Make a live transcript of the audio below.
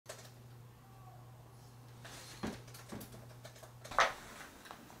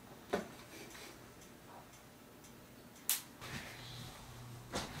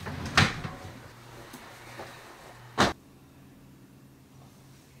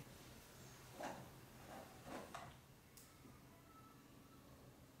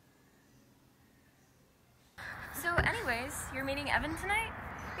anyways, you're meeting Evan tonight?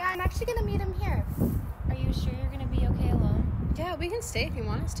 Yeah, I'm actually gonna meet him here. Are you sure you're gonna be okay alone? Yeah, we can stay if you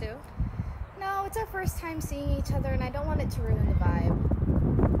want us to. No, it's our first time seeing each other and I don't want it to ruin the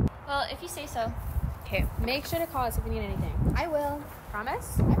vibe. Well, if you say so. Okay, make sure to call us if you need anything. I will.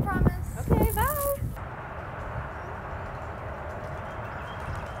 Promise? I promise. Okay, bye.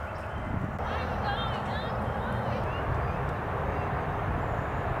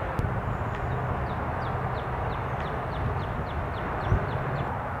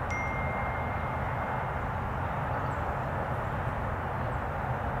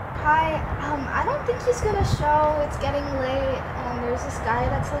 Hi, I don't think he's gonna show. It's getting late and there's this guy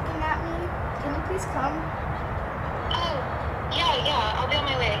that's looking at me. Can you please come? Oh, yeah, I'll be on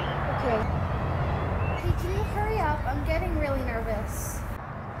my way. Okay. Hey, can you hurry up? I'm getting really nervous.